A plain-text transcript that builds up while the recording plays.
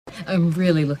I'm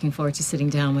really looking forward to sitting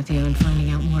down with you and finding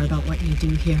out more about what you do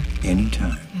here.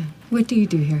 Anytime. Yeah. What do you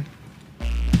do here?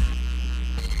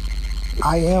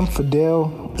 I am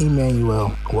Fidel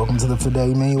Emmanuel. Welcome to the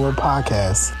Fidel Emmanuel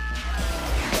podcast.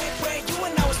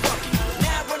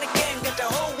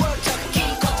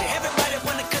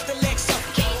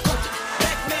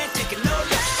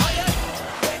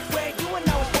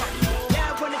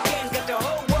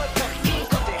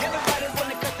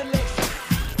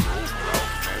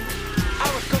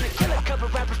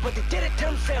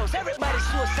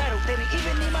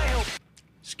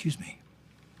 Excuse me.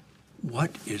 What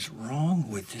is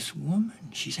wrong with this woman?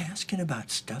 She's asking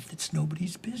about stuff that's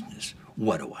nobody's business.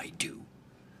 What do I do?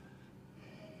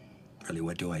 Really,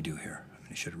 what do I do here? I mean,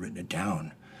 I should have written it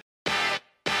down.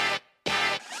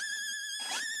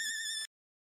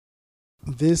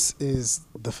 This is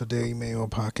the Fidel Emmanuel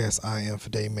podcast. I am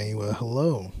Fidel Emmanuel.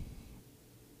 Hello.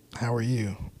 How are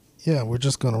you? Yeah, we're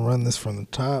just going to run this from the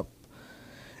top.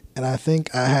 And I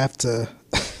think I have to...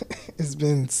 It's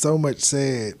been so much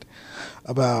said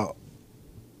about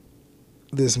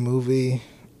this movie,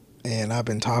 and I've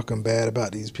been talking bad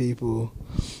about these people.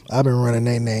 I've been running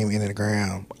their name into the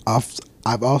ground.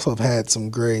 I've also had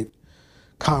some great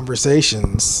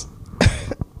conversations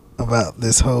about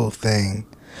this whole thing.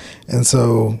 And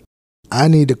so I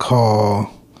need to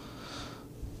call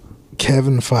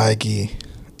Kevin Feige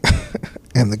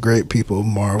and the great people of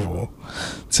Marvel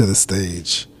to the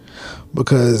stage,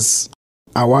 because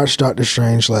I watched Doctor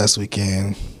Strange last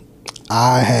weekend.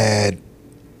 I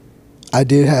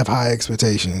did have high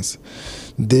expectations.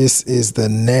 This is the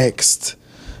next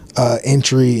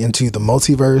entry into the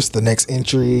multiverse, the next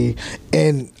entry.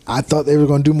 And I thought they were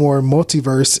going to do more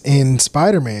multiverse in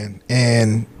Spider-Man.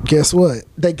 And guess what?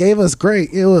 They gave us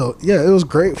great. It was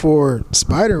great for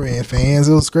Spider-Man fans.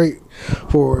 It was great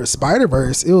for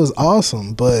Spider-Verse. It was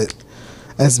awesome. But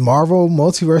as Marvel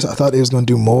Multiverse, I thought they was going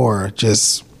to do more.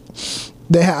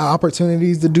 They had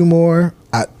opportunities to do more.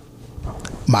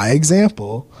 My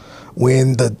example,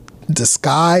 when the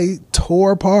sky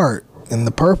tore apart in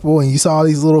the purple and you saw all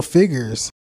these little figures,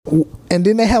 and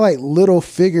then they had like little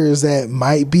figures that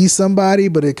might be somebody,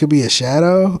 but it could be a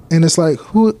shadow, and it's like,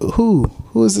 who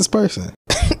is this person?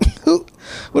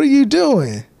 What are you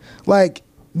doing? Like,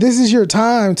 this is your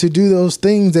time to do those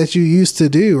things that you used to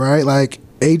do, right? Like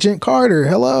Agent Carter,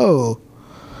 hello.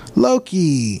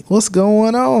 Loki, what's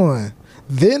going on?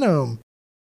 Venom.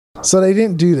 So they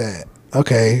didn't do that.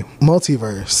 Okay,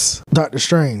 multiverse. Doctor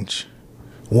Strange.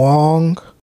 Wong's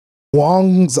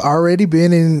already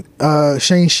been in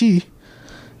Shang-Chi.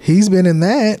 He's been in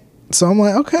that. So I'm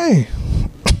like, okay.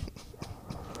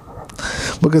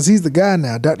 Because he's the guy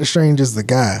now. Doctor Strange is the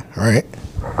guy, right?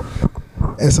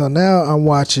 And so now I'm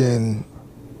watching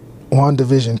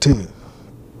WandaVision 2.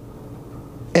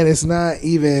 And it's not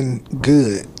even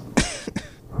good.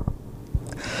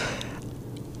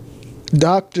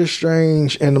 Doctor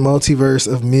Strange and the Multiverse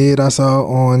of Mid I saw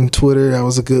on Twitter. That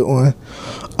was a good one.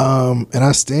 And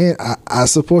I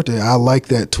support it. I like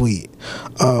that tweet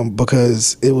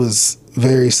because it was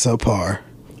very subpar.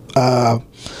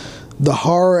 The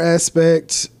horror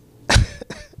aspect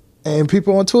and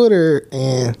people on Twitter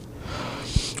and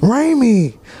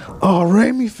Raimi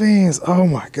fans. Oh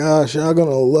my gosh, y'all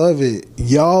gonna love it.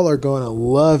 Y'all are gonna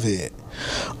love it.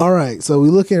 All right, so we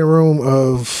look in a room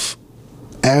of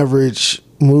average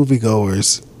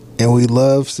moviegoers, and we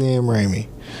love seeing Raimi.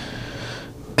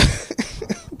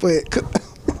 But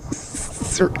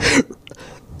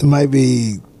it might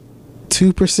be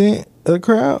 2% of the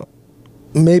crowd,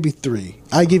 maybe 3%.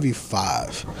 I give you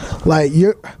 5%. Like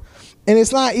and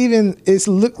it's not even. It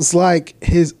looks like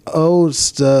his old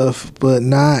stuff, but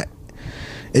not.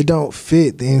 It don't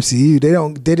fit the MCU.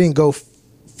 They didn't go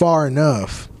far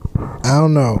enough. I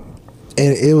don't know,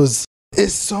 and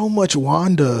it's so much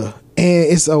Wanda, and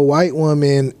it's a white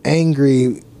woman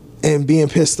angry and being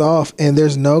pissed off, and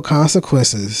there's no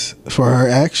consequences for her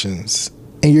actions.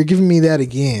 And you're giving me that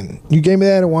again. You gave me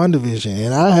that in WandaVision,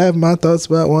 and I have my thoughts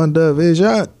about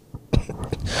WandaVision.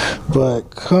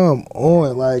 But come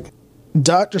on, like,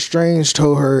 Doctor Strange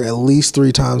told her at least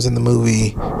 3 times in the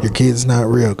movie, your kid's not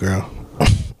real, girl.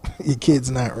 Your kid's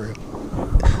not real.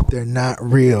 They're not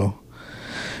real.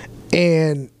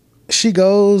 And she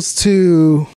goes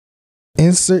to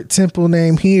insert temple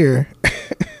name here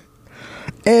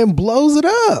and blows it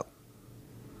up,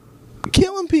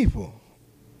 killing people.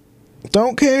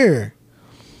 Don't care.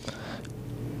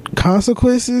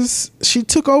 Consequences. She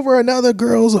took over another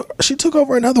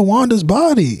Wanda's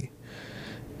body,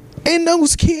 and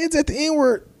those kids at the end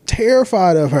were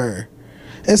terrified of her.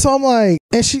 And so I'm like,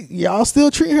 and y'all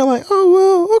still treat her like, oh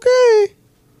well, okay.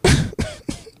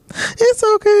 It's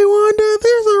okay, Wanda.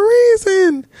 There's a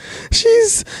reason.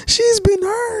 She's been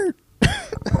hurt.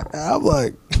 I'm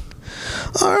like,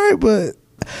 all right, but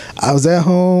I was at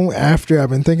home after I've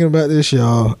been thinking about this,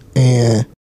 y'all, and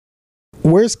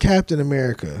where's Captain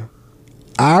America?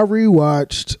 I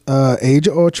rewatched Age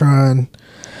of Ultron,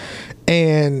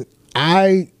 and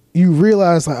you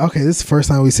realize, like, okay, this is the first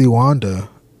time we see Wanda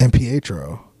and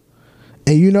Pietro.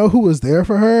 And you know who was there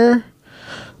for her?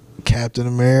 Captain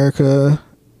America.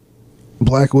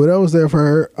 Black Widow was there for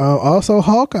her. Also,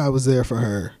 Hawkeye was there for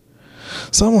her.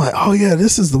 So I'm like, oh yeah,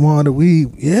 this is the one that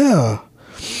yeah.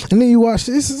 And then you watch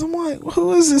this, and I'm like,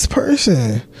 who is this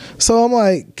person? So I'm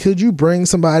like, could you bring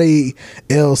somebody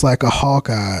else like a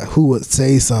Hawkeye who would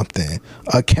say something?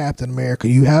 A Captain America.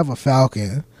 You have a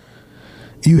Falcon.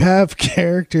 You have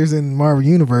characters in Marvel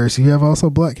Universe. You have also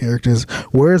black characters.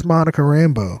 Where's Monica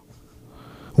Rambeau?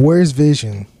 Where's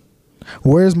Vision?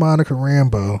 Where's Monica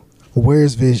Rambeau?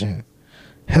 Where's Vision?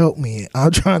 Help me.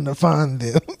 I'm trying to find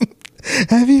them.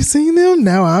 Have you seen them?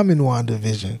 Now I'm in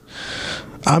WandaVision.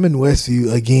 I'm in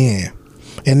Westview again.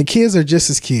 And the kids are just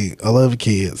as cute. I love the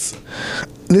kids.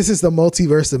 This is the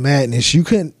Multiverse of Madness. Y'all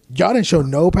didn't show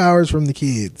no powers from the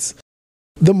kids.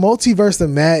 The Multiverse of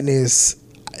Madness,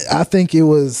 I think it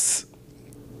was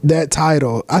that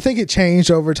title. I think it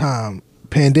changed over time.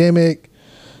 Pandemic,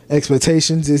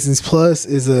 expectations, Disney Plus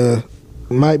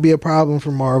might be a problem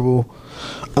for Marvel.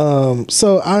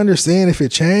 So I understand if it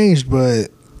changed, but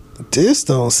this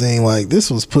don't seem like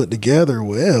this was put together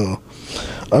well.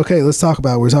 Okay, let's talk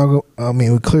about we've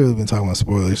clearly been talking about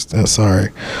spoilers. Sorry.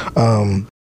 The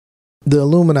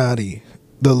Illuminati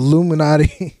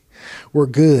were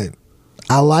good.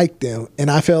 I liked them, and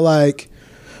I felt like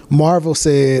Marvel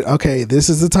said, okay, this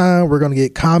is the time we're going to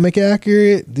get comic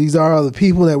accurate. These are all the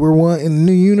people that we're wanting in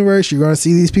the new universe. You're going to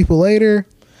see these people later.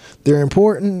 They're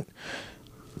important.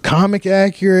 Comic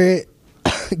accurate.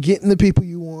 Getting the people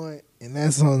you want, and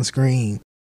that's on screen.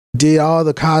 Did all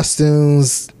the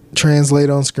costumes translate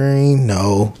on screen?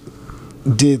 No.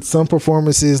 Did some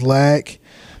performances lack?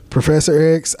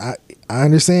 Professor X, I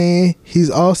understand. He's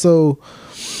older.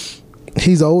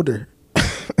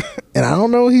 And I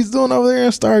don't know what he's doing over there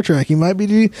in Star Trek. He might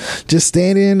be just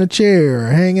standing in a chair or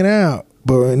hanging out.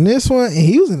 But in this one,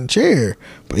 he was in a chair,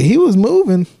 but he was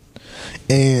moving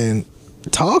and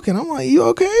talking. I'm like, you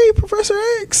okay, Professor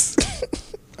X?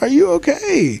 Are you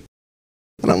okay?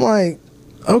 And I'm like,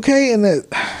 okay.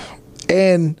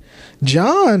 And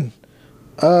John,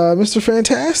 Mr.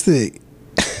 Fantastic,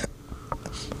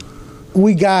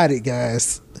 we got it,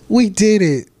 guys. We did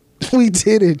it. We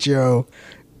did it, Joe.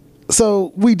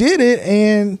 So we did it,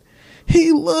 and he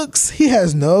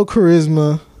has no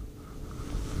charisma,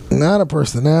 not a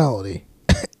personality.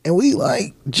 And we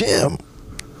like Jim.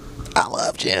 I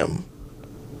love Jim.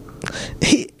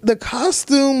 The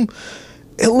costume,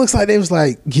 it looks like they was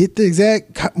like, get the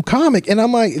exact comic. And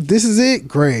I'm like, this is it?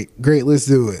 Great, let's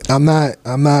do it. I'm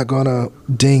not gonna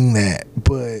ding that,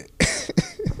 but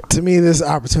to me, this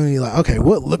opportunity, like, okay,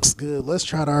 what looks good? Let's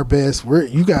try our best.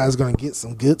 You guys gonna get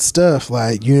some good stuff.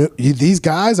 Like, these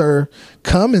guys are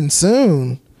coming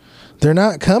soon. They're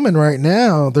not coming right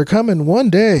now. They're coming one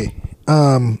day.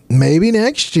 Maybe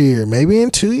next year, maybe in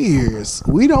 2 years.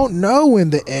 We don't know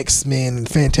when the X-Men and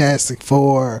Fantastic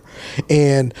Four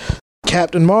and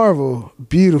Captain Marvel,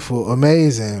 beautiful,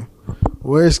 amazing.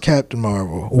 Where's Captain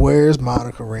Marvel? Where's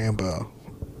Monica Rambeau?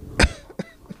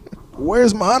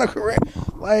 Where's Monica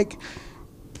Rambeau? Like,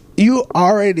 you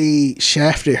already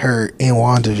shafted her in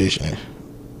WandaVision.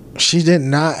 She did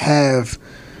not have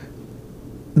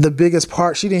the biggest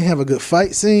part. She didn't have a good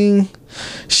fight scene.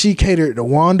 She catered to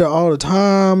Wanda all the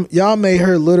time. Y'all made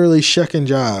her literally shuck and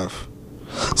jive.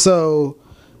 So,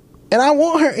 and I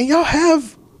want her, and y'all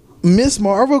have Miss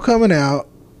Marvel coming out.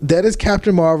 That is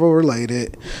Captain Marvel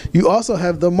related. You also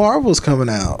have the Marvels coming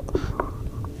out.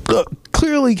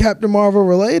 Clearly Captain Marvel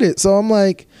related. So I'm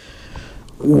like,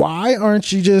 why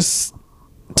aren't you just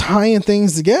tying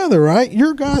things together, right?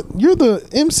 You're the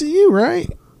MCU, right?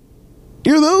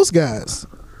 You're those guys.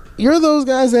 You're those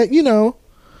guys that,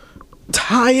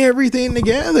 tie everything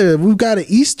together. We've got an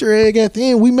Easter egg at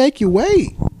the end. We make you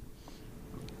wait.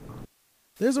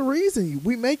 There's a reason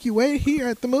we make you wait here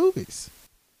at the movies.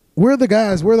 We're the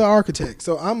guys. We're the architects.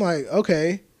 So I'm like,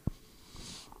 okay,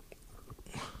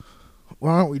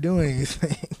 why aren't we doing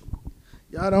anything?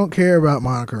 Y'all don't care about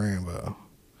Monica Rambeau.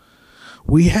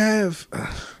 We have,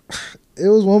 it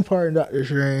was one part in Doctor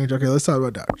Strange. Okay, let's talk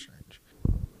about Doctor Strange.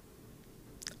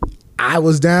 I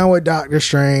was down with Doctor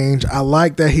Strange. I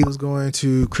liked that he was going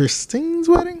to Christine's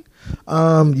wedding.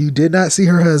 You did not see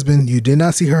her husband. You did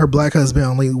not see her black husband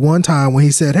only one time when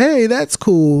he said, hey, that's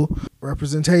cool.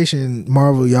 representation.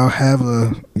 Marvel, y'all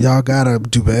gotta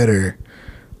do better.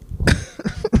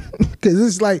 Cause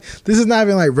it's like, this is not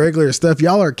even like regular stuff.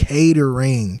 Y'all are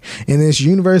catering in this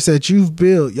universe that you've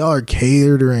built. Y'all are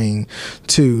catering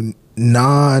to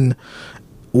non-white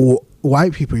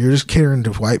people. You're just catering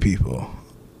to white people,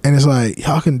 and it's like,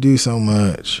 y'all can do so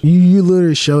much. You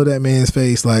literally show that man's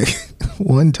face like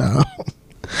one time.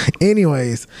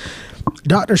 Anyways,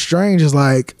 Doctor Strange is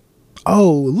like,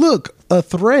 oh, look, a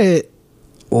threat.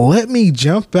 Let me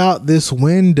jump out this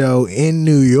window in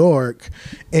New York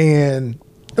and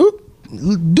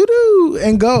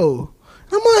and go.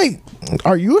 I'm like,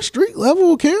 are you a street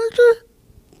level character?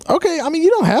 Okay, I mean, you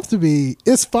don't have to be.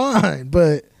 It's fine,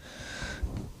 but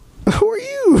who are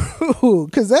you?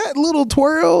 Because that little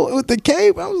twirl with the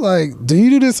cape, I was like, do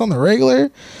you do this on the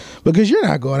regular? Because you're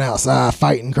not going outside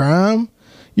fighting crime.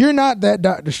 You're not that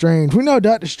Doctor Strange. We know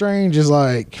Doctor Strange is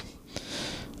like,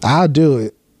 I'll do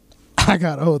it. I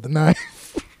gotta hold the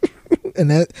knife. And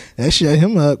that shut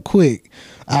him up quick.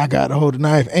 I gotta hold the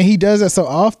knife. And he does that so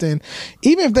often.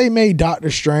 Even if they made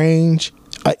Doctor Strange,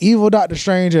 an evil Doctor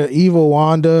Strange, an evil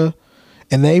Wanda,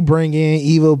 and they bring in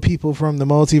evil people from the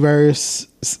multiverse,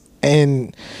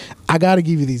 and I gotta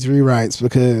give you these rewrites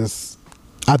because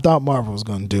I thought Marvel was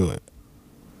gonna do it.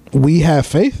 We have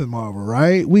faith in Marvel,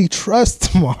 right? We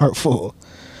trust Marvel.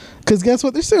 Because guess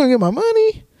what? They're still gonna get my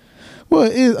money.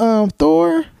 What is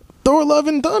Thor Love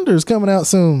and Thunder is coming out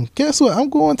soon. Guess what? I'm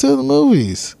going to the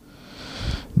movies.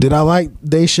 Did I like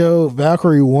they showed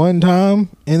Valkyrie one time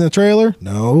in the trailer?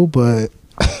 No, but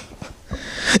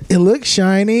it looks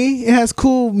shiny. It has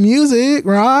cool music,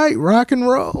 right? Rock and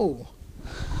roll.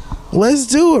 Let's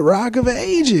do it. Rock of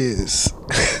Ages.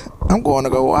 I'm going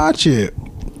to go watch it.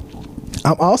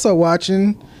 I'm also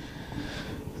watching.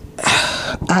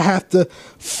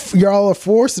 Y'all are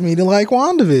forcing me to like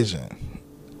WandaVision.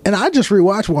 And I just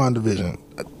rewatched WandaVision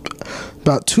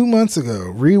about 2 months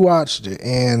ago. Rewatched it,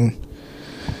 and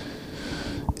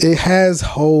it has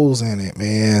holes in it,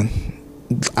 man.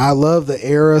 I love the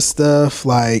era stuff,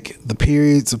 like the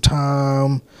periods of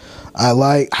time.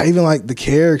 I even like the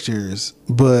characters,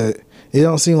 but it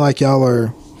don't seem like y'all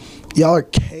are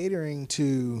catering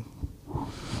to.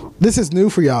 This is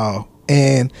new for y'all,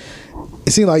 and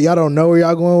it seems like y'all don't know where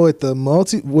y'all going with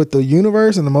the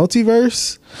universe and the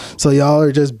multiverse. So y'all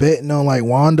are just betting on like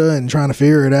Wanda and trying to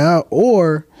figure it out,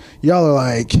 or y'all are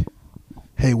like,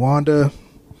 hey Wanda,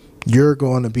 you're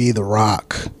going to be the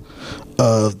Rock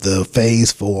of the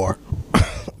Phase 4.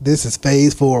 This is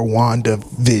Phase 4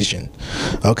 WandaVision.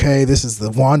 Okay, this is the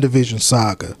WandaVision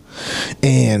saga,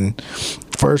 and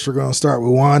first we're going to start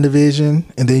with WandaVision,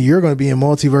 and then you're going to be in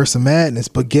Multiverse of Madness.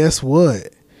 But guess what?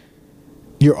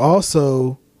 You're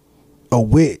also a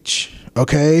witch,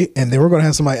 okay? And then we're going to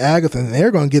have somebody, Agatha, and they're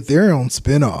going to get their own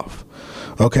spinoff,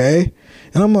 okay?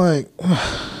 And I'm like,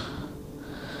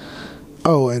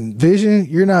 oh, and Vision,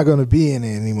 you're not going to be in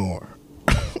it anymore.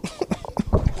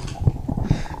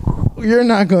 You're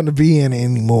not going to be in it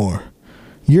anymore.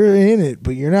 You're in it,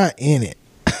 but you're not in it.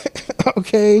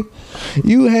 Okay?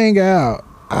 You hang out.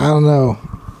 I don't know.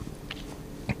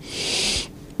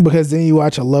 Because then you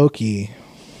watch a Loki,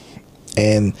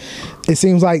 and it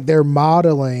seems like they're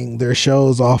modeling their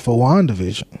shows off of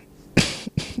WandaVision.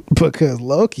 Because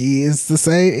Loki is the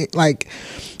same, like,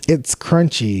 it's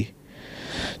crunchy.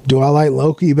 Do I like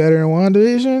Loki better than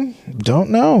WandaVision?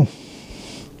 Don't know.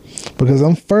 Because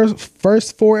I'm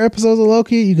first 4 episodes of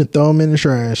Loki, you can throw them in the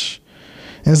trash.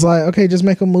 And it's like, okay, just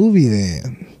make a movie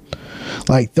then.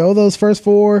 Like, throw those first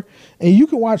 4, and you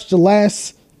can watch the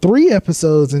last 3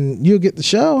 episodes, and you'll get the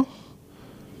show.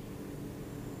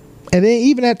 And then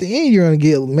even at the end, you're gonna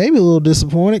get maybe a little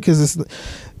disappointed because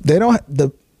no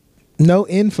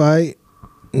infight,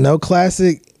 no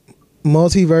classic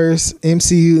multiverse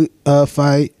MCU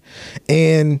fight,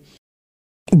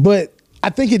 but I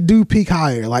think it do peak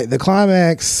higher. Like the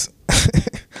climax,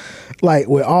 like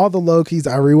with all the Lokis,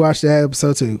 I rewatched that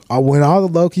episode too. When all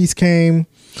the Lokis came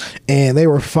and they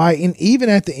were fighting, even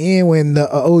at the end when the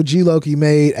OG Loki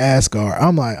made Asgard,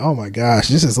 I'm like, oh my gosh,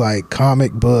 this is like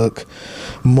comic book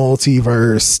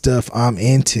multiverse stuff I'm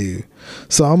into.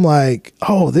 So I'm like,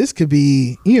 oh, this could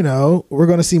be, we're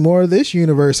going to see more of this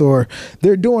universe, or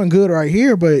they're doing good right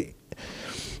here, but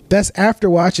that's after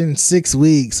watching 6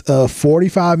 weeks of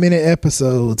 45-minute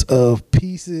episodes of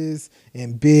pieces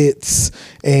and bits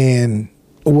and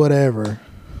whatever.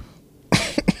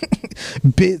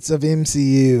 Bits of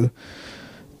MCU.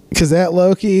 Because that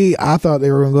Loki, I thought they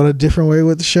were going to go a different way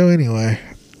with the show anyway.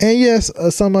 And yes,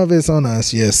 some of it's on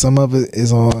us. Yes, some of it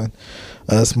is on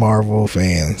us Marvel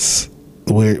fans.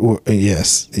 We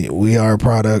are a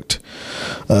product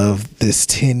of this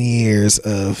 10 years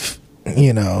of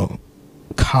you know,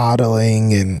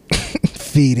 coddling and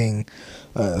feeding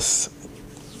us.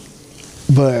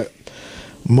 But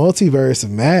Multiverse of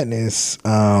Madness,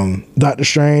 Doctor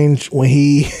Strange, when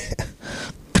he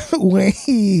when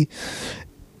he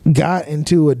got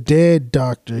into a dead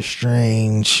Doctor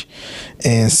Strange,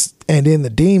 and then the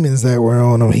demons that were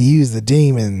on him, he used the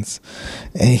demons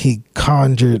and he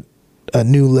conjured a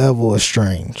new level of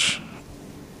Strange.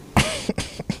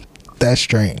 That's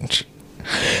Strange.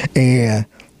 And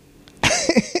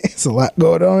it's a lot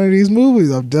going on in these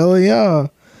movies, I'm telling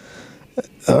y'all.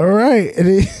 All right.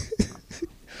 And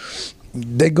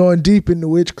they're going deep into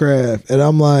witchcraft, and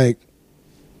I'm like,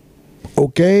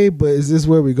 okay, but is this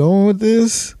where we going with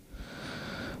this?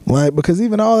 Like, because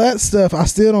even all that stuff, I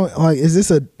still don't like.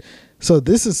 So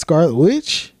this is Scarlet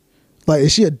Witch? Like,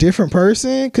 is she a different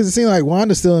person? Because it seems like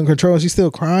Wanda's still in control. She's still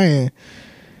crying,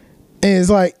 and it's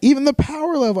like even the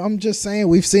power level. I'm just saying,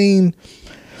 we've seen.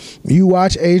 You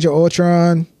watch Age of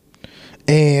Ultron,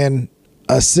 and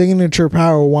a signature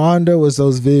power of Wanda was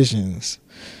those visions.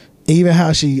 Even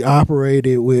how she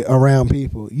operated with around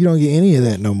people, you don't get any of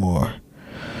that no more.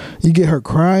 You get her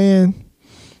crying,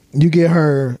 you get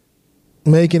her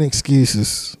making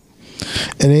excuses,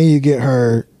 and then you get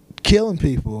her killing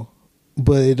people,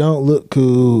 but it don't look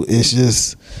cool. It's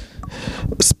just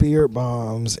spirit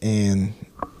bombs and,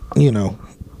 you know,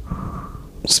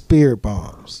 spirit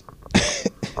bombs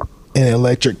and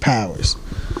electric powers.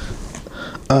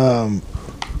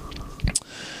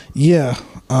 Yeah.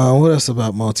 What else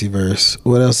about Multiverse?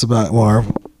 What else about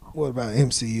Marvel? What about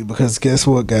MCU? Because guess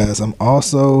what, guys? I'm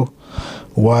also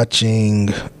watching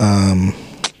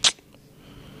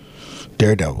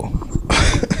Daredevil.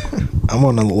 I'm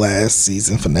on the last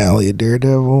season finale of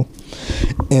Daredevil,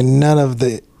 and none of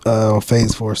the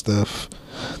Phase 4 stuff.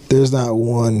 There's not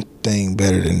one thing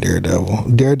better than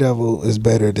Daredevil. Daredevil is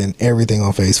better than everything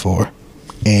on Phase 4.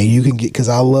 And you can get, because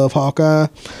I love Hawkeye.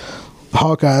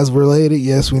 Hawkeye's related,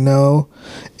 yes, we know.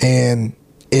 And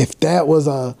if that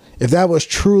was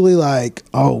truly like,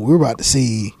 oh, we're about to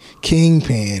see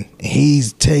Kingpin,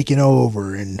 he's taking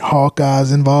over and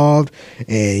Hawkeye's involved,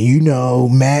 and you know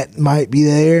Matt might be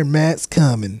there and Matt's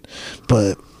coming,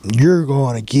 but you're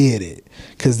going to get it.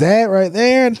 Because that right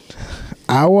there,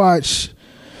 I watched,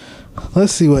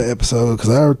 let's see what episode, because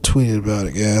I tweeted about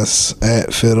it, guys,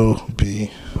 at Fiddle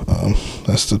B.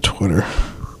 That's the Twitter.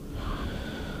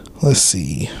 Let's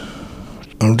see.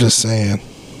 I'm just saying,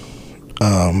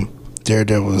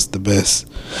 Daredevil is the best.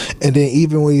 And then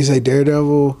even when you say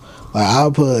Daredevil, like,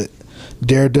 I'll put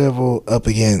Daredevil up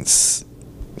against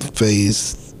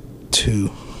Phase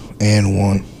 2 and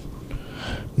 1.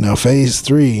 Now Phase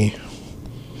 3,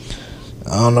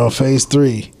 I don't know, Phase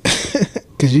 3,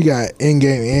 because you got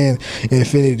Endgame and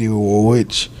Infinity War,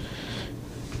 which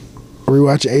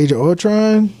rewatch Age of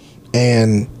Ultron,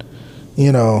 and,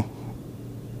 you know,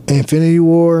 Infinity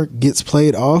War gets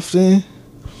played often,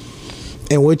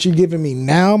 and what you're giving me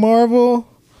now, Marvel,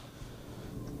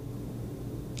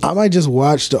 I might just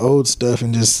watch the old stuff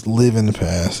and just live in the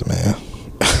past, man.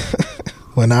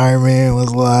 When Iron Man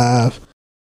was alive,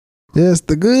 just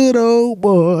the good old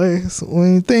boys,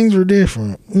 when things were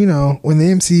different, you know, when the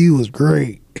MCU was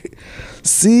great.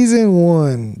 Season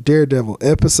 1, Daredevil,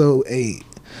 episode 8.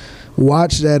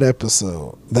 Watch that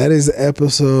episode. That is the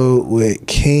episode with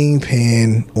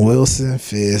Kingpin, Wilson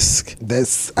Fisk.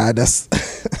 That's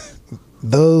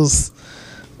those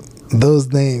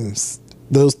names,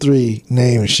 those 3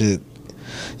 names should,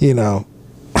 you know,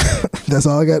 that's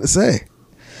all I got to say.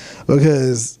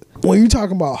 Because when you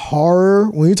talk about horror,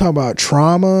 when you talk about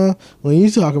trauma, when you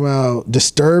talk about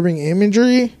disturbing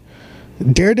imagery,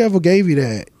 Daredevil gave you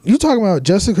that. You talking about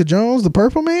Jessica Jones, the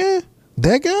Purple Man?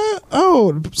 That guy?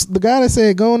 Oh, the guy that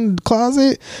said go in the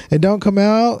closet and don't come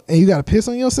out and you gotta piss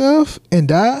on yourself and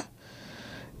die?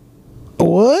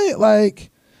 What?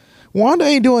 Like, Wanda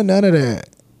ain't doing none of that.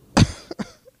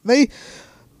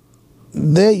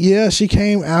 Yeah, she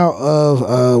came out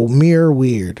of Mirror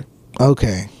Weird.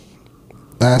 Okay.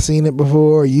 I seen it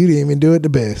before. You didn't even do it the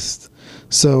best.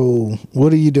 So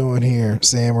what are you doing here,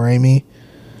 Sam Raimi?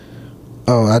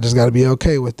 Oh, I just got to be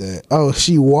okay with that. Oh,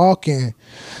 she walking.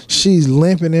 She's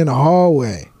limping in the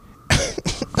hallway.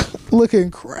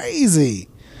 Looking crazy.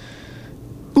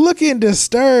 Looking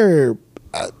disturbed.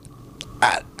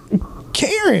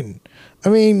 Karen. I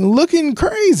mean, looking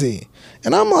crazy.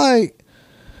 And I'm like,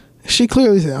 she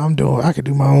clearly said, I could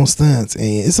do my own stunts. And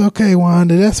it's okay,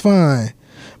 Wanda. That's fine.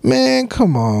 Man,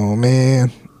 come on,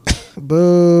 man.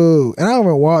 Boo. And I don't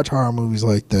even watch horror movies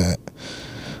like that.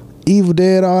 Evil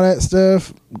Dead, all that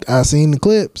stuff, I seen the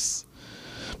clips.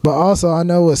 But also, I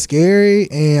know what's scary,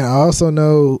 and I also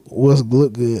know what's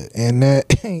look good, and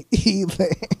that ain't either.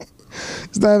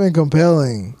 It's not even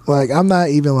compelling. Like, I'm not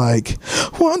even like,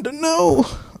 Wanda, no.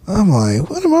 I'm like,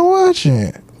 what am I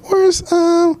watching? Where's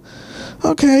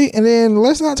okay, and then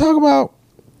let's talk about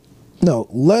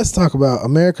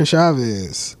America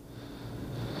Chavez.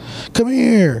 Come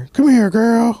here,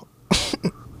 girl.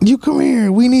 You come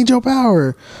here. We need your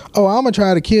power. Oh, I'm gonna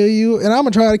try to kill you, and I'm gonna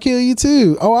try to kill you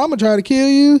too. Oh, I'm gonna try to kill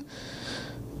you.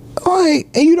 Like,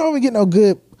 and you don't even get no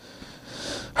good.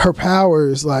 Her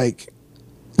powers like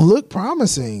look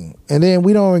promising, and then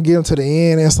we don't even get them to the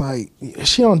end. It's like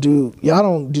y'all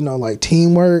don't do no like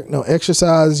teamwork, no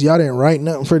exercise. Y'all didn't write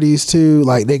nothing for these two.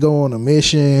 Like, they go on a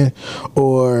mission,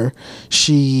 or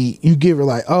you give her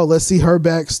like, oh, let's see her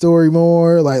backstory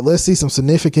more. Like, let's see some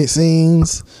significant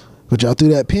scenes. But y'all threw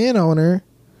that pin on her.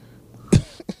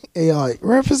 And y'all like,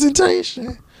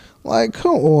 representation. Like,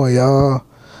 come on, y'all.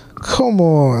 Come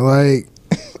on. Like,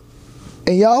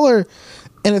 and y'all are,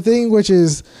 and the thing which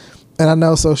is, and I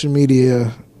know social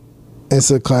media,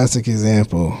 it's a classic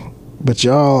example, but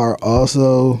y'all are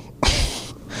also,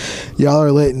 y'all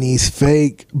are letting these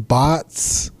fake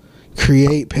bots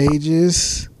create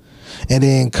pages and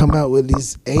then come out with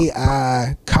these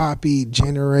AI copy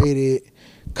generated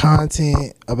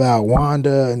content about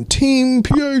Wanda and Team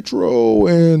Pietro,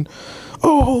 and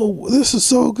oh, this is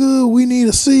so good, we need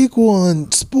a sequel,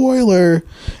 and spoiler,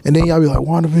 and then y'all be like,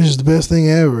 WandaVision is the best thing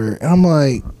ever. And I'm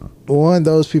like, one,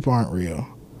 those people aren't real,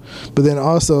 but then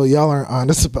also y'all aren't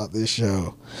honest about this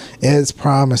show. And it's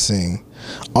promising.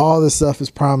 All this stuff is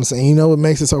promising. And you know what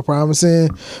makes it so promising?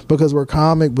 Because we're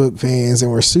comic book fans and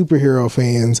we're superhero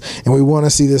fans, and we want to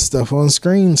see this stuff on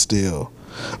screen still.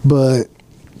 But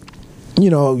you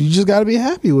know, you just got to be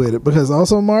happy with it, because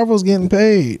also Marvel's getting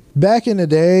paid. Back in the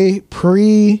day,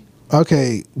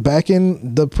 back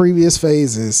in the previous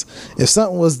phases, if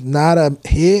something was not a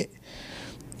hit,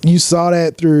 you saw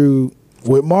that through,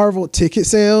 with Marvel, ticket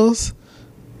sales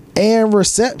and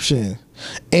reception.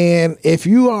 And if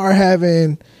you are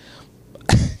having,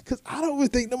 because I don't even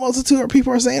think the multitude of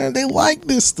people are saying that they like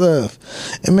this stuff,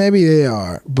 and maybe they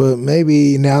are, but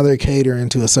maybe now they're catering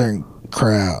to a certain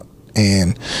crowd.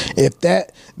 And if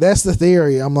that's the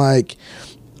theory, I'm like,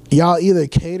 y'all either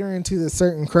catering to the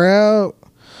certain crowd,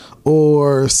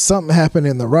 or something happened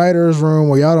in the writer's room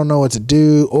where y'all don't know what to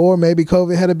do, or maybe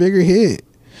COVID had a bigger hit.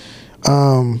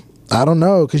 I don't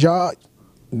know, because y'all,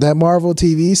 that Marvel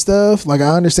TV stuff, like,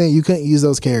 I understand you couldn't use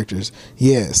those characters,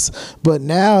 yes, but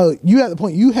now you at the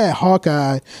point, you had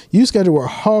Hawkeye, you scheduled where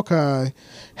Hawkeye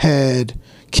had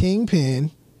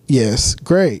Kingpin, yes,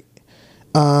 great.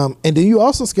 And then you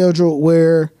also scheduled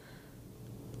where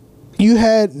you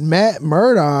had Matt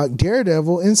Murdock,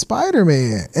 Daredevil, and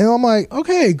Spider-Man. And I'm like,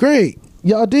 okay, great.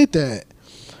 Y'all did that.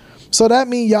 So that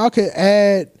means y'all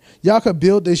could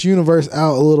build this universe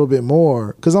out a little bit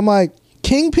more. Because I'm like,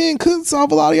 Kingpin couldn't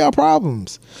solve a lot of y'all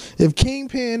problems. If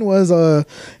Kingpin was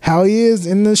how he is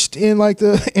in like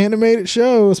the animated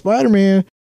show, Spider-Man,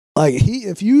 like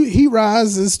he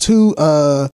rises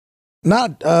to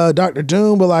not Dr.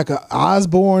 Doom, but like a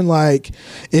Osborn. Like,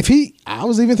 I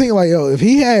was even thinking like, if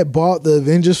he had bought the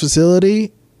Avengers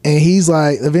facility and he's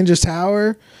like Avengers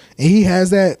Tower and he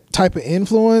has that type of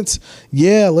influence,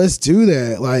 yeah, let's do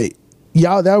that. Like,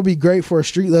 y'all, that would be great for a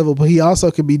street level, but he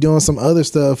also could be doing some other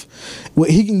stuff.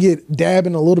 He can get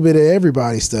dabbing a little bit of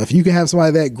everybody's stuff. You can have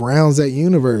somebody that grounds that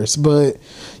universe, but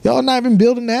y'all not even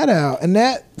building that out. And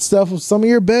that stuff was some of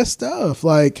your best stuff.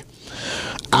 Like,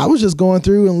 I was just going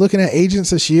through and looking at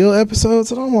Agents of S.H.I.E.L.D.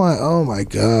 episodes, and I'm like, oh my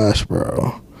gosh,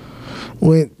 bro.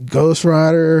 When Ghost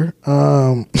Rider,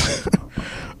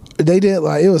 they did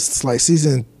like, it was like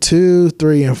season 2,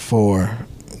 3, and 4.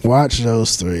 Watch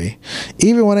those 3.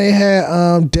 Even when they had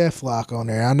Deathlock on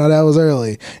there, I know that was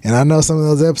early, and I know some of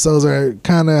those episodes are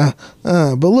kind of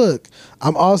but look,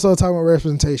 I'm also talking about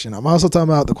representation. I'm also talking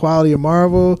about the quality of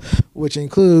Marvel, which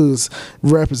includes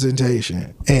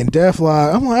representation. And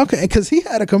Deathlock, I'm like, okay, because he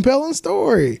had a compelling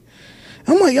story.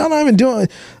 I'm like, y'all not even doing,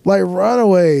 like,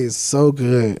 Runaways, so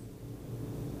good.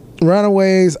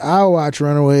 Runaways, I'll watch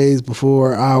Runaways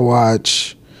before I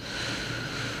watch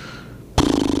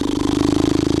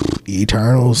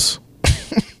Eternals.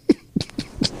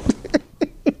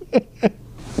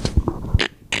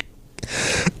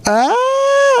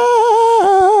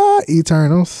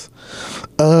 Eternals.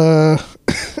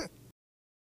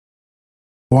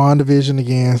 WandaVision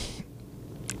again.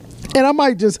 And I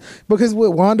might just, because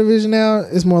with WandaVision now,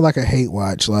 it's more like a hate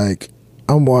watch. Like,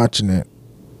 I'm watching it.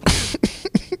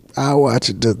 I watch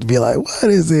it to be like, what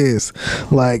is this?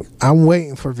 Like, I'm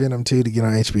waiting for Venom 2 to get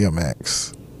on HBO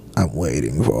Max. I'm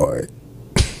waiting for it.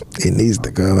 It needs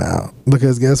to come out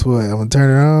because guess what? I'm gonna turn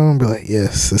it on and be like,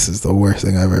 yes, this is the worst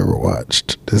thing I've ever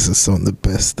watched. This is some of the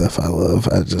best stuff I love.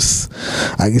 I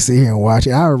can sit here and watch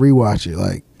it. I'll rewatch it.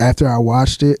 Like after I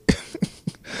watched it,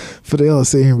 Fidel will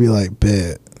sit here and be like,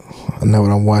 bet, I know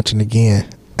what I'm watching again.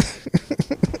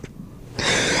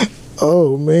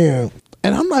 Oh man.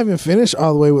 And I'm not even finished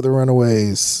all the way with the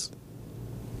Runaways.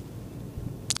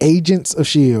 Agents of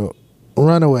S.H.I.E.L.D.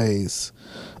 Runaways.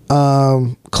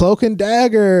 Cloak and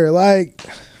Dagger, like,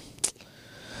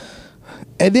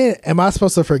 and then am I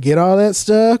supposed to forget all that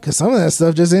stuff? Because some of that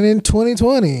stuff just ended in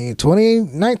 2020,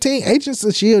 2019. Agents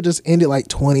of S.H.I.E.L.D. just ended like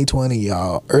 2020,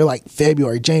 y'all, or like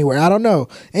February, January. I don't know.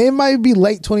 And it might be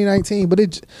late 2019, but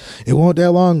it won't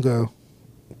that long ago.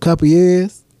 A couple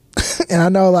years, and I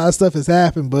know a lot of stuff has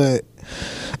happened, but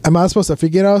am I supposed to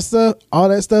forget all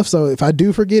that stuff? So if I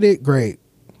do forget it, great.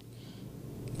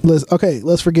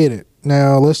 Let's forget it.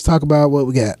 Now let's talk about what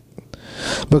we got,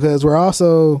 because we're about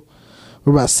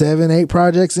 7-8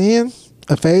 projects in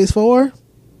a phase 4,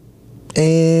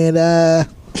 and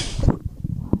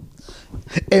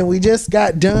we just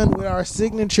got done with our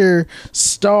signature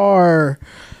star,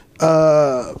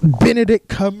 Benedict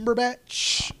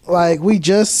Cumberbatch. Like we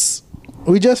just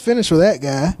finished with that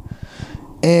guy,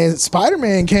 and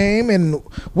Spider-Man came, and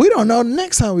we don't know the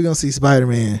next time we're gonna see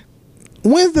Spider-Man.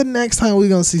 When's the next time we're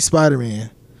going to see Spider-Man?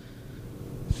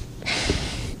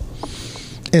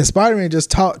 And Spider-Man just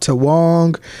talked to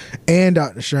Wong and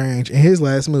Doctor Strange in his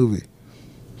last movie.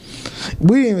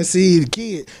 We didn't even see the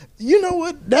kid. You know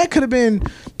what? That could have been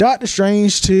Doctor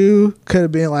Strange 2. Could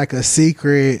have been like a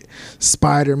secret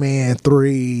Spider-Man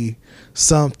 3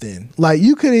 something. Like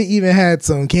you could have even had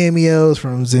some cameos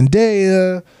from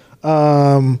Zendaya,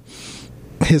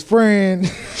 his friend.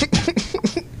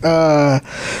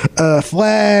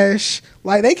 Flash,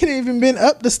 like they could have even been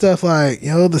up to stuff like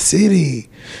the city.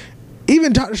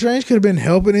 Even Doctor Strange could have been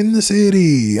helping in the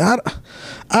city. I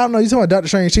don't know. You talking about Doctor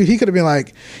Strange too? He could have been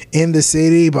like in the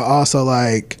city, but also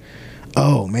like,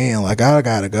 oh man, like I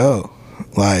gotta go.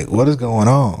 Like what is going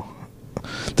on?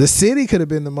 The city could have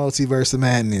been the multiverse of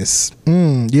madness.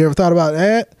 You ever thought about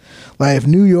that? Like if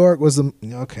New York was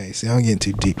okay. See, I'm getting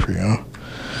too deep for y'all.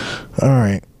 All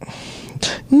right.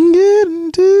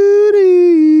 Getting too deep.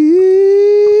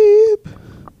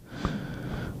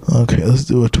 Okay, let's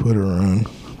do a Twitter run.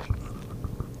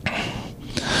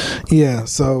 Yeah,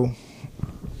 so,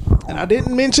 and I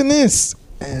didn't mention this,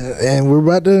 and we're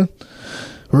about to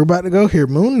go here.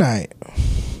 Moon Knight.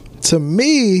 To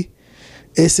me,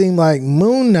 it seemed like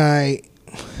Moon Knight.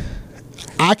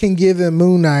 I can give them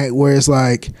Moon Knight where it's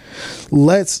like,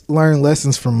 let's learn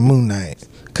lessons from Moon Knight,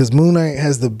 because Moon Knight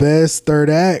has the best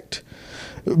third act.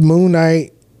 Moon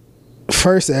Knight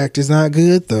first act is not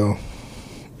good though.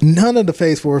 None of the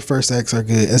phase 4 first acts are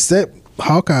good except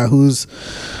Hawkeye.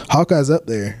 Hawkeye's up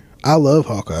there. I love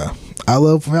Hawkeye. I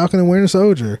love Falcon and Winter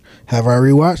Soldier. Have I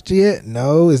rewatched it yet?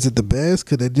 No. Is it the best?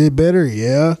 Could they did better?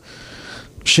 Yeah.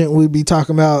 Shouldn't we be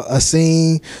talking about a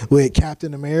scene with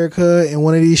Captain America in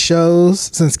one of these shows,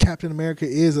 since Captain America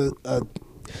is a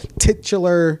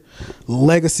titular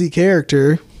legacy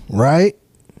character, right?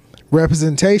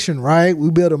 Representation, right? We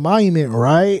build a monument,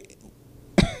 right?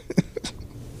 I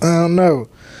don't know.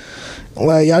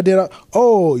 Like y'all did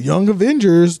Young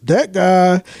Avengers, that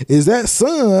guy is that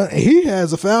son, and he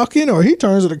has a Falcon, or he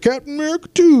turns into Captain America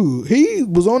too. He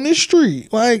was on this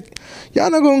street. Like y'all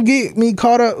not gonna get me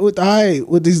caught up with the hype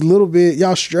with these little bit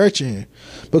y'all stretching,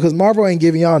 because Marvel ain't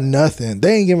giving y'all nothing.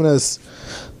 They ain't giving us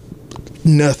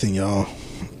nothing, y'all.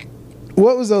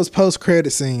 What was those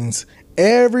post-credit scenes?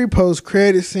 Every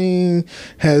post-credit scene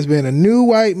has been a new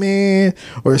white man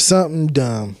or something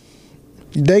dumb.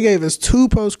 They gave us 2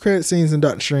 post-credit scenes in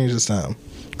Doctor Strange this time.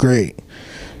 Great.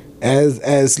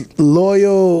 As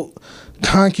loyal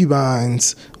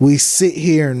concubines, we sit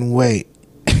here and wait.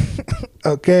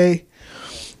 Okay?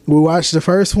 We watched the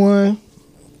first one.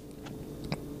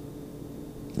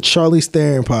 Charlize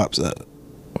Theron pops up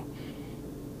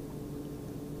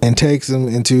and takes him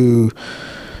into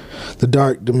the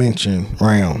dark dimension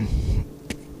realm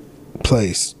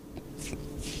place.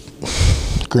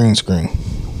 Green screen.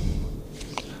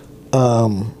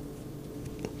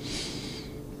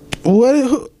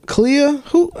 Clea?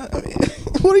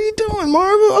 What are you doing,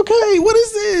 Marvel? Okay, what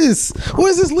is this? What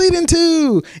is this leading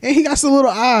to? And he got the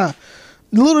little eye.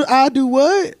 The little eye do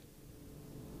what?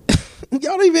 Y'all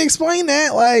don't even explain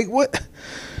that. Like, what?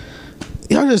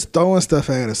 Y'all just throwing stuff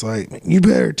at us like, you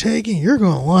better take it, you're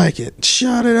gonna like it.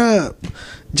 Shut it up.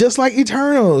 Just like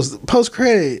Eternals,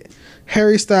 post-credit,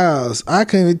 Harry Styles. I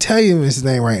couldn't even tell you his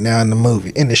name right now in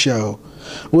the show.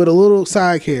 With a little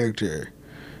side character.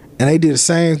 And they did the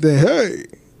same thing. Hey,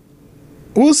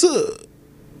 What's up?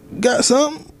 Got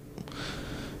something?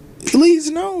 It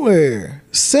leads nowhere.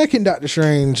 Second Doctor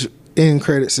Strange end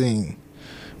credit scene.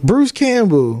 Bruce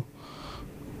Campbell,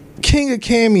 king of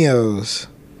cameos.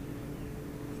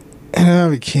 And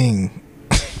I'm a king.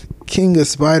 King of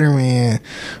Spider-Man,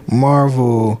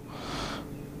 Marvel,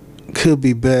 could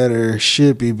be better,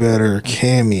 should be better,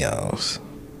 cameos.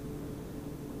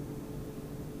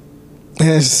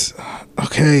 Yes,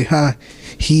 okay, ha,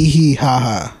 he, ha,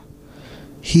 ha.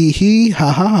 He,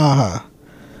 ha, ha, ha, ha.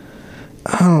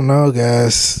 I don't know,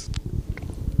 guys.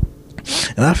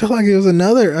 And I feel like it was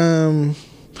another,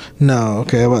 no,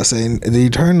 okay, I'm about to say, the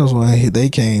Eternals one, they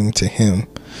came to him.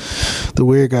 The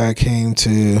weird guy came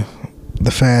to the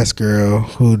fast girl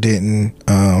who didn't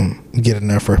get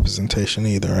enough representation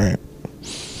either, right?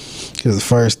 Because the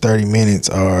first 30 minutes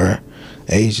are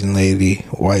Asian lady,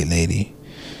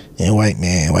 and white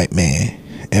man,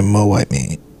 and more white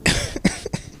man.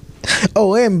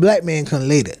 Oh, and black man come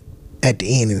later at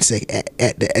the end in the second,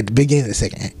 at the beginning of the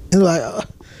second act. It's like, oh,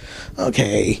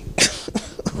 okay,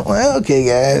 well, okay,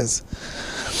 guys.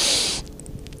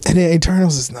 And then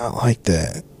Eternals is not like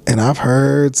that. And I've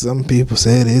heard some people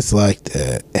said it's like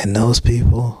that. And those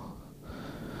people,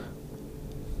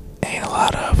 ain't a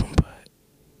lot of them, but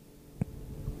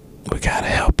we gotta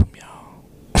help them, y'all.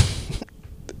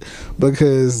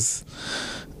 Because,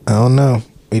 I don't know,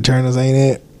 Eternals ain't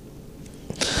it.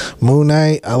 Moon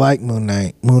Knight, I like Moon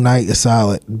Knight. Moon Knight is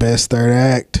solid. Best third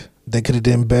act. They could have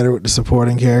done better with the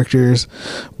supporting characters.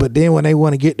 But then when they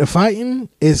want to get to fighting,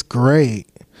 it's great.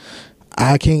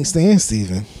 I can't stand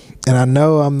Steven. And I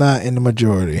know I'm not in the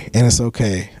majority, and it's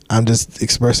okay. I'm just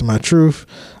expressing my truth.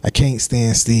 I can't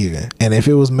stand Steven. And if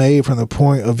it was made from the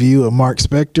point of view of Mark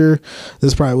Spector,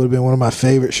 this probably would have been one of my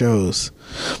favorite shows.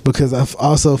 Because I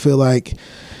also feel like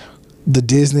the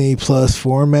Disney Plus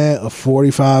format of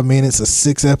 45 minutes of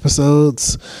 6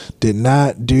 episodes did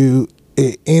not do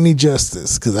it any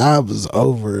justice. Because I was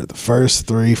over the first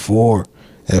 3-4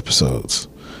 episodes.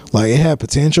 Like, it had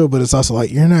potential, but it's also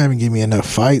like, you're not even giving me enough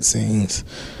fight scenes.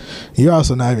 You're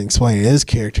also not even explaining his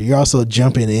character. You're also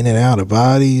jumping in and out of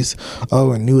bodies.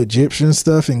 Oh, and new Egyptian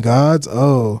stuff and gods.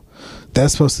 Oh,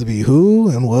 that's supposed to be who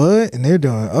and what? And they're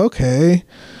doing, okay.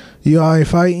 You all ain't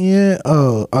fighting yet?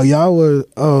 Oh, y'all were,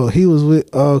 oh, he was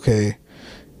with, okay.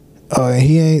 Oh, and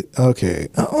he ain't, okay.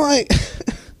 I'm like,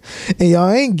 and y'all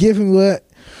ain't giving what?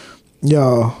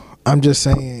 Y'all, I'm just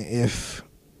saying if,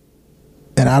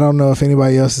 and I don't know if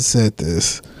anybody else has said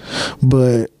this,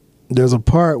 but there's a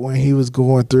part when he was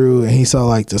going through and he saw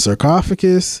like the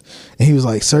sarcophagus and he was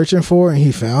like searching for it and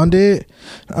he found it.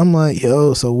 I'm like,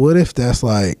 yo, so what if that's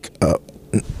like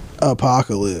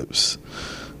Apocalypse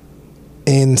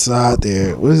inside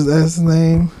there? What is that his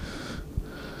name?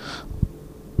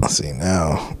 Let's see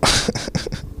now.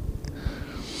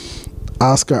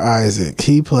 Oscar Isaac.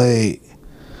 He played,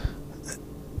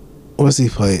 what's he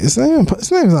played? His name's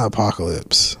not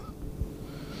Apocalypse.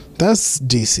 That's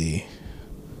DC.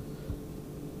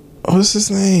 What's his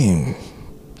name?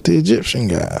 The Egyptian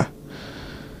guy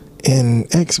in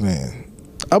X-Men.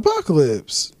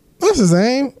 Apocalypse. That's his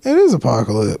name. It is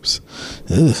Apocalypse.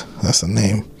 Ugh, that's the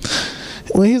name.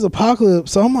 When he's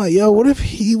Apocalypse, so I'm like, yo, what if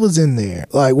he was in there?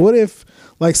 Like, what if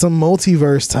like some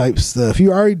multiverse type stuff?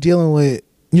 You're dealing with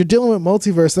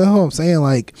multiverse. That's what I'm saying.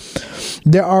 Like,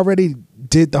 they're already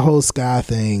did the whole sky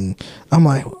thing. I'm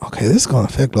like, okay, this is gonna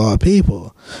affect a lot of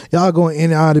people. Y'all going in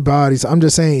and out of bodies. I'm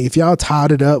just saying, if y'all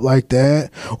tied it up like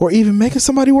that, or even making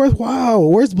somebody worthwhile.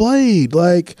 Where's Blade?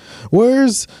 Like,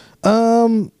 where's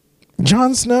Jon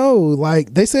Snow?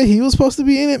 Like, they said he was supposed to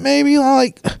be in it. Maybe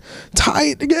like tie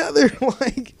it together.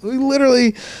 Like, we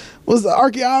literally was the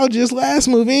archaeologist last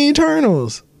movie in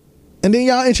Eternals, and then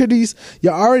y'all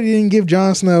already didn't give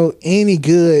Jon Snow any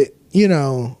good,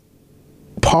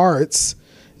 parts.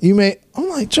 I'm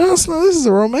like, Jon Snow, this is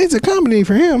a romantic comedy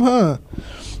for him, huh?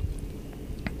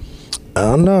 I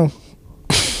don't know.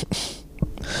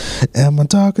 Am I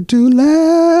talking too loud?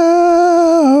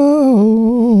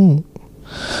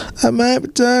 I might be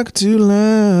talking too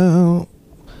loud.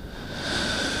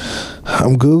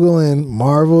 I'm Googling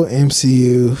Marvel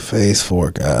MCU Phase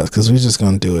 4, guys, because we're just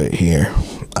going to do it here.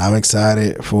 I'm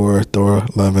excited for Thor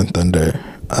Love and Thunder.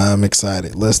 I'm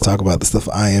excited. Let's talk about the stuff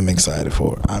I am excited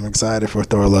for. I'm excited for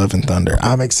Thor Love and Thunder.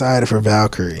 I'm excited for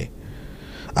Valkyrie.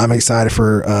 I'm excited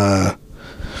for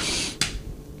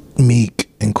Meek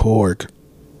and Korg.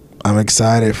 I'm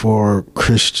excited for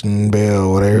Christian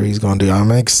Bale, whatever he's going to do.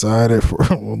 I'm excited for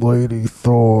Lady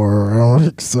Thor. I'm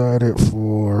excited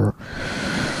for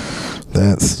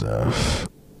that stuff.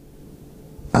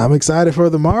 I'm excited for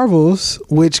the Marvels,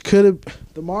 which the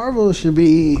Marvels should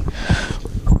be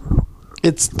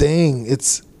its thing.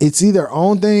 It's either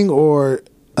own thing or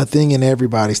a thing in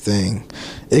everybody's thing.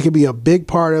 It could be a big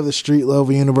part of the street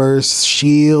level universe.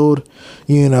 Shield,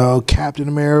 Captain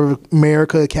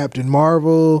America, Captain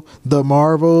Marvel, the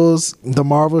Marvels. The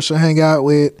Marvels should hang out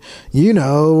with, we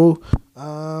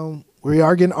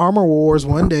are getting Armor Wars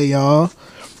one day, y'all.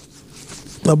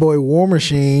 My boy War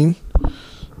Machine,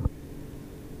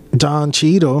 Don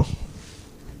Cheadle.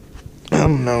 I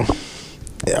don't know.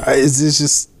 Is this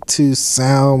just to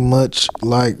sound much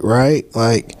like right?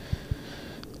 Like,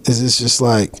 is this just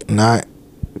like not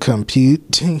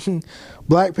computing?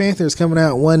 Black Panther is coming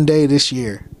out one day this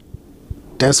year.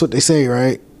 That's what they say,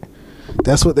 right?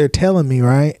 That's what they're telling me,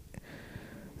 right?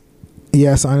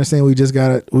 Yes, I understand. We just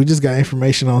got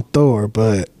information on Thor,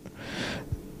 but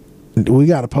we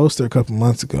got a poster a couple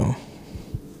months ago.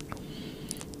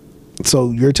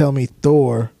 So you're telling me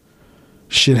Thor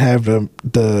should have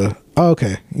the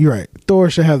okay, you're right. Thor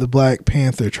should have the Black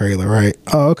Panther trailer, right?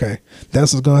 Oh, okay.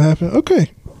 That's what's gonna happen.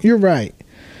 Okay. You're right.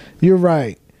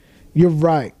 And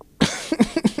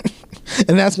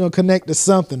that's gonna connect to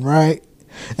something, right?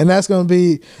 And that's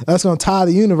gonna tie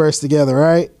the universe together,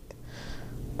 right?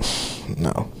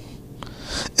 No.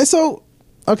 And so,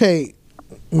 okay,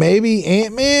 maybe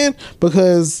Ant-Man,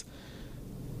 because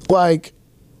like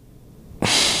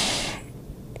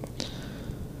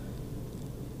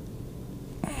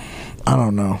I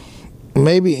don't know.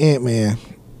 Maybe Ant-Man.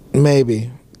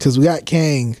 Maybe. Because we got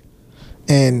Kang.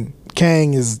 And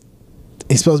Kang he's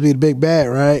supposed to be the big bad,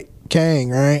 right? Kang,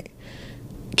 right?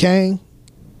 Kang?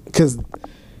 Because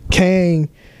Kang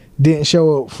didn't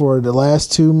show up for the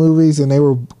last two movies, and they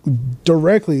were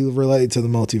directly related to the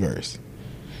multiverse.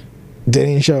 They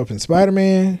didn't show up in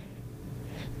Spider-Man.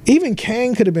 Even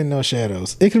Kang could have been No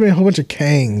Shadows. It could have been a whole bunch of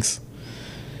Kangs.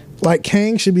 Like,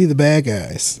 Kang should be the bad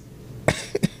guys.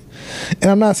 And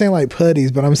I'm not saying like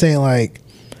putties, but I'm saying like,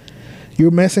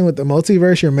 you're messing with the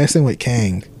multiverse, you're messing with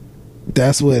Kang.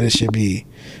 That's what it should be.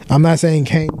 I'm not saying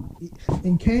Kang,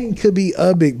 and Kang could be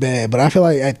a big bad, but I feel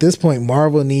like at this point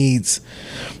Marvel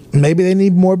maybe they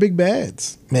need more big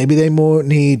bads. Maybe they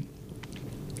need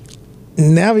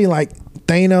now be like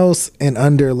Thanos and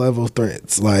under level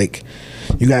threats. Like,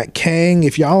 you got Kang.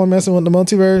 If y'all are messing with the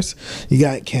multiverse, you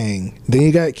got Kang. Then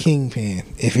you got Kingpin.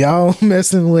 If y'all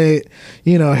messing with,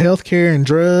 healthcare and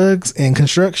drugs and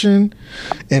construction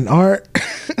and art,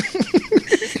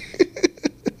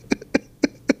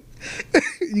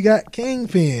 you got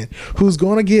Kingpin, who's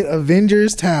going to get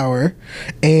Avengers Tower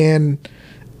and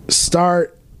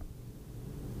start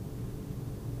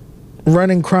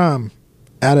running crime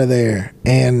out of there,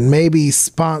 and maybe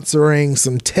sponsoring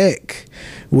some tech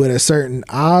with a certain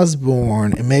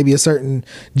Osborn and maybe a certain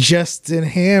Justin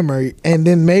Hammer, and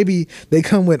then maybe they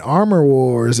come with Armor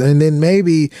Wars, and then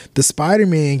maybe the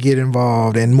Spider-Man get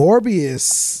involved and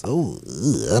Morbius. Oh,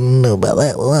 I don't know about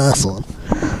that last one.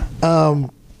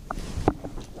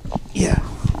 Yeah,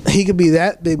 he could be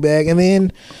that big bag, and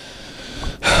then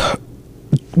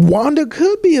Wanda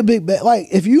could be a big bag. Like,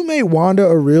 if you made Wanda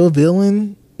a real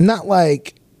villain. Not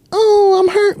like, oh, I'm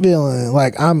hurt villain.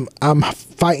 Like, I'm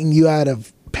fighting you out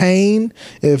of pain.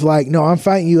 If like, no, I'm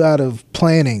fighting you out of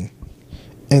planning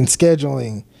and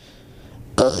scheduling.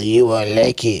 Oh, you won't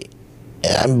like it.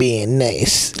 I'm being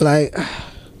nice. Like,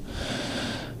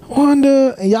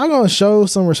 Wanda, and y'all gonna show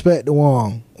some respect to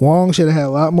Wong. Wong should have had a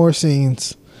lot more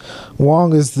scenes.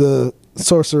 Wong is the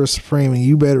Sorcerer Supreme, and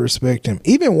you better respect him.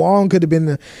 Even Wong could have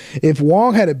been if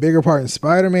Wong had a bigger part in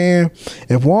Spider-Man,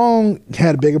 if Wong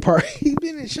had a bigger part, he'd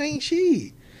been in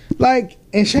Shang-Chi. Like,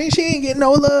 and Shang-Chi ain't getting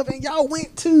no love, and y'all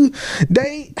went to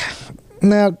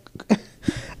now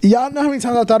y'all know how many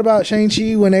times I thought about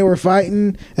Shang-Chi when they were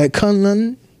fighting at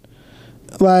Kunlun.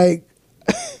 Like,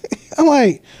 I'm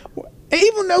like,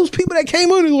 even those people that came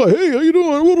on, they're like, hey, how you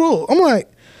doing? What up? I'm like,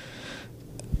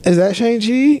 is that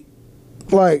Shang-Chi?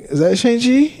 Like, is that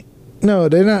Shang-Chi? No,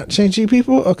 they're not Shang-Chi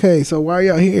people? Okay, so why are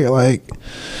y'all here? Like,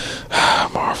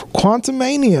 Marvel.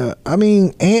 Quantumania. I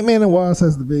mean, Ant-Man and Wasp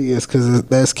has the biggest, because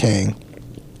that's Kang.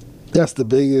 That's the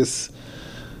biggest.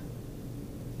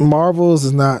 Marvel's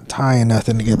is not tying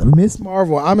nothing together. Miss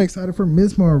Marvel. I'm excited for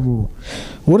Miss Marvel.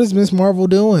 What is Miss Marvel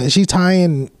doing? Is she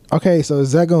tying... Okay, so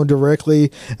is that going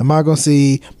directly... Am I going to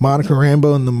see Monica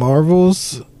Rambeau in the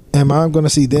Marvels? Am I going to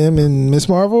see them in Miss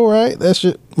Marvel, right? That's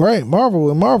shit, right?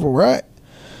 Marvel and Marvel, right?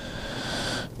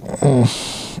 And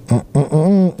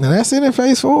that's it in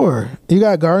Phase 4. You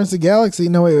got Guardians of the Galaxy.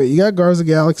 No, wait. You got Guardians of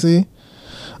the Galaxy.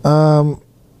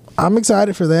 I'm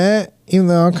excited for that, even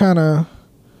though I'm kind of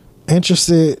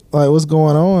interested, like, what's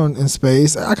going on in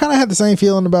space. I kind of had the same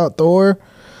feeling about Thor.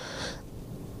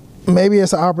 Maybe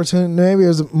it's an opportunity. Maybe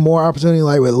there's more opportunity,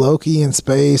 like with Loki in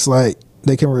space. Like,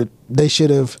 They should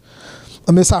have.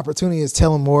 A missed opportunity is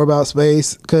telling more about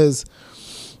space, because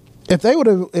if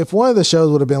one of the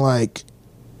shows would have been like,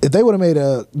 if they would have made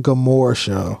a Gamora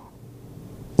show,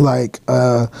 like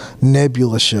a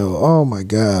Nebula show, oh my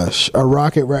gosh, a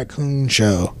Rocket Raccoon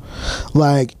show,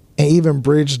 like, and even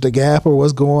bridge the gap or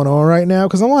what's going on right now,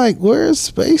 because I'm like, where is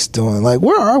space doing? Like,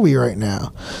 where are we right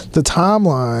now? The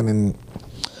timeline, and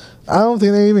I don't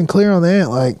think they're even clear on that.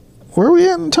 Like, where are we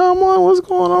at in the timeline? What's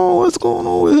going on? What's going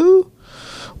on with who?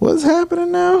 What's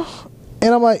happening now?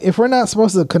 And I'm like, if we're not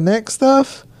supposed to connect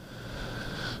stuff,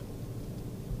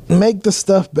 make the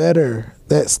stuff better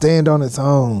that stand on its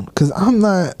own. Because I'm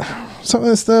not, some of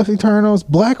the stuff, Eternals,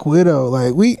 Black Widow,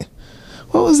 like,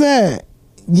 what was that?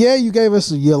 Yeah, you gave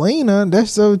us Yelena.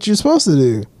 That's what you're supposed to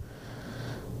do.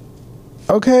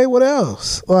 Okay, what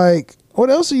else? Like, what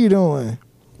else are you doing?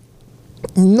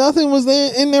 Nothing was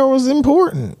in there was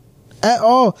important at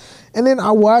all. And then I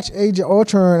watch Age of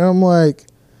Ultron and I'm like,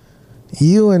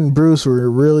 you and Bruce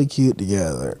were really cute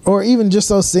together. Or even just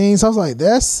those scenes, I was like,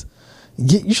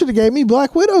 you should have gave me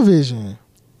Black Widow vision.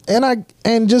 And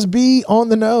just be on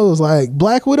the nose. Like,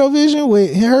 Black Widow vision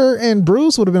with her and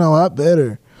Bruce would have been a lot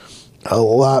better. A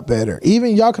lot better.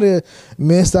 Even y'all could have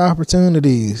missed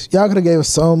opportunities. Y'all could have gave us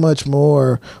so much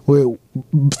more with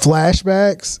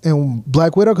flashbacks and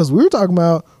Black Widow, because we were talking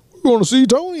about we're going to see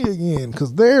Tony again,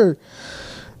 because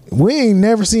we ain't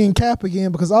never seen Cap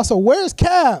again. Because also, where's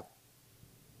Cap?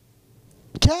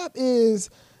 Cap is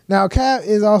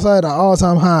also at an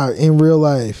all-time high in real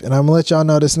life, and I'm gonna let y'all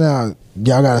know this now.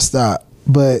 Y'all gotta stop.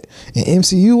 But in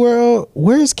MCU world,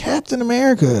 where's Captain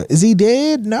America? Is he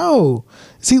dead? No.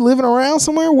 Is he living around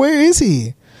somewhere? Where is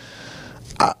he?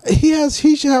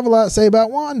 He should have a lot to say about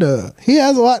Wanda. He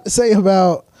has a lot to say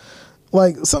about,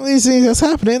 like, some of these things that's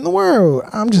happening in the world.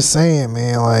 I'm just saying,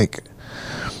 man, like,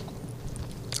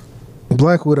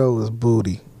 Black Widow was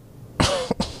booty.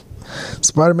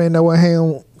 Spider-Man that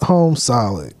went home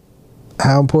solid.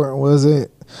 How important was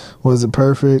it? Was it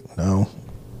perfect? No.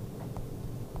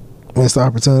 Missed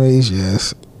opportunities?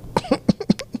 Yes.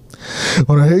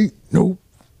 Wanna hate? Nope.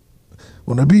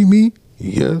 Wanna be me?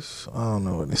 Yes. I don't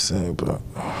know what they say, but.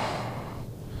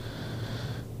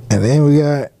 And then we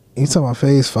got, you talking about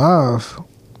Phase 5.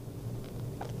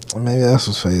 Maybe that's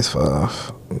what's Phase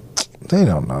 5. They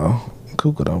don't know.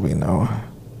 Kuka don't be knowing.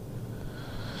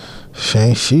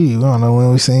 Shang-Chi, we don't know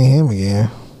when we seen him again.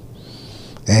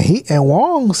 And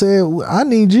Wong said, I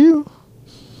need you.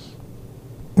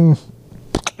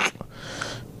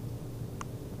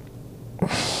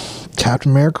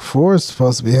 Captain America 4 is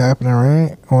supposed to be happening,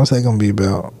 right? What's that gonna be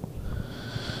about?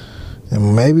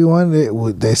 And maybe one day,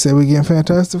 they said we getting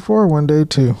Fantastic Four one day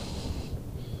too.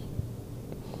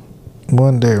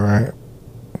 One day, right?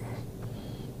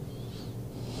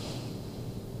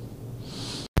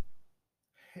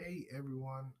 Hey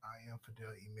everyone, I am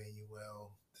Fidel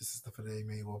Emmanuel. This is the Fidel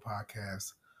Emmanuel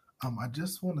podcast. I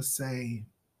just want to say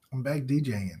I'm back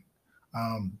DJing.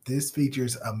 This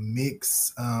features a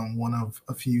mix, one of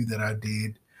a few that I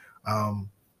did.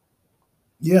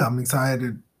 Yeah, I'm excited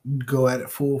to go at it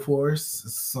full force.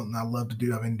 It's something I love to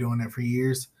do. I've been doing it for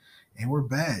years, and we're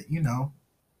back,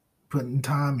 putting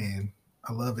time in.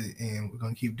 I love it, and we're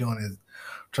going to keep doing it.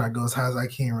 Try to go as high as I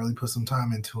can, really put some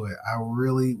time into it. I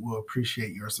really will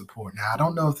appreciate your support. Now, I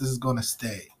don't know if this is going to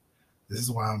stay. This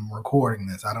is why I'm recording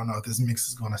this. I don't know if this mix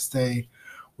is going to stay.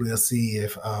 We'll see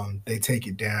if they take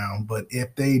it down. But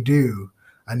if they do,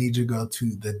 I need you to go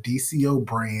to the DCO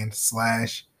brand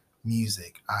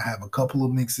 /music. I have a couple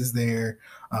of mixes there.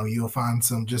 You'll find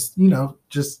some just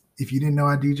if you didn't know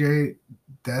I DJ,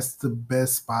 that's the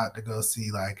best spot to go see,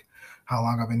 like, how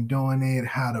long I've been doing it,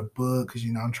 how to book, because,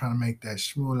 I'm trying to make that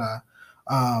shmoola.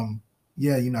 I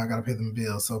got to pay them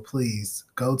bills. So please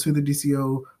go to the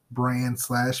DCO brand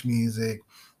 /music.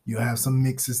 You'll have some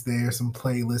mixes there, some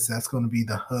playlists. That's going to be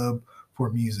the hub for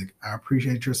music. I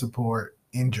appreciate your support.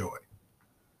 Enjoy.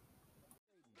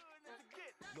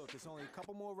 Look, there's only a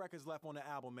couple more records left on the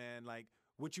album, man. Like,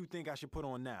 what you think I should put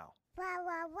on now?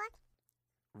 What?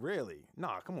 Really?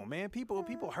 Nah, come on, man. People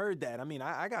heard that. I mean,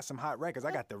 I got some hot records.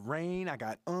 I got The Rain. I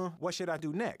got What should I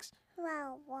do next?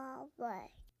 What?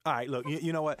 All right, look,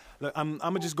 you know what? Look, I'm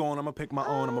gonna just go on. I'm gonna pick my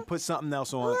own. I'm gonna put something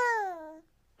else on.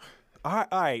 All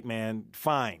right, man.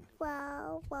 Fine.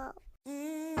 Wow.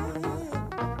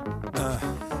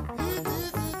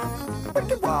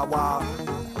 Wicked wild, wild.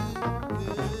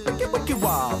 Wicked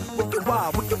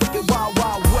wild,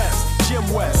 wild west.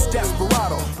 Jim West,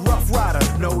 Desperado, Rough Rider.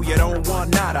 No, you don't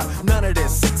want nada. nada, none of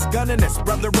this. Six gunning this,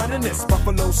 brother running this.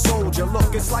 Buffalo soldier,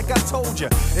 look, it's like I told you.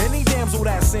 Any damsel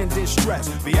that's in distress,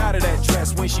 be out of that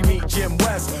dress when she meet Jim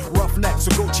West. Roughneck,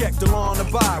 so go check the law and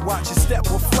abide. Watch your step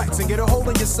will flex and get a hole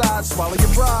in your side. Swallow your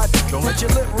pride, don't let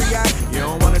your lip react. You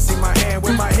don't wanna see my hand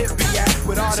where my hip be at.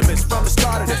 With Artemis from the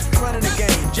start of this, running the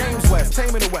game. James West,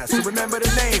 taming the West, so remember the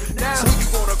name. Now who you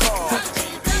gonna call?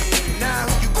 Now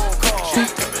who you gonna call?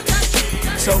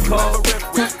 So called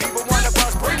people wanna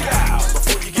bust break out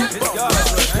before you get bumped.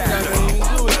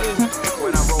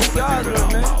 When I roll it,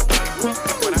 man.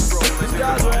 When I roll it, ain't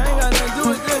got nothing to do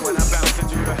with this. When I bounce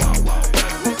into the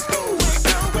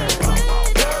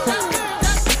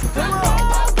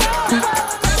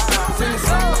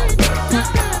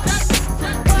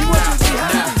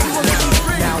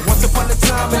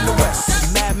in the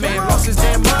West, madman lost his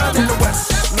damn mind in the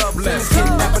West. Loveless,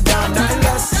 kidnapper down, nothing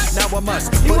less. Now I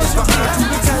must put his behind to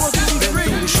the test. Been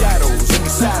through the shadows, in the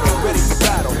saddle, ready for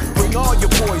battle. Bring all your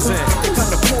poison, they come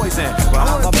to poison.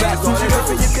 Behind my back on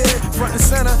everything you did, front and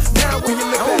center. Now when you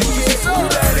look back, who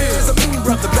that is? A mean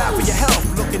brother, bad for your health.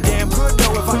 Looking damn good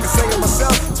though, if I can say it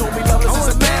myself. Told me Loveless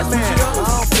is a madman. I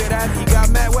don't fear that, he got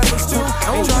mad weapons too.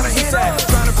 Ain't trying to hear that,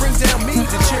 trying to bring down me,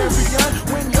 the champion.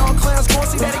 When y'all clowns gon'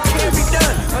 see that it can't be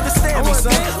done. Understand me,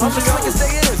 son. I'm the slickest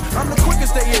they is. I'm the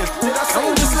quickest they is.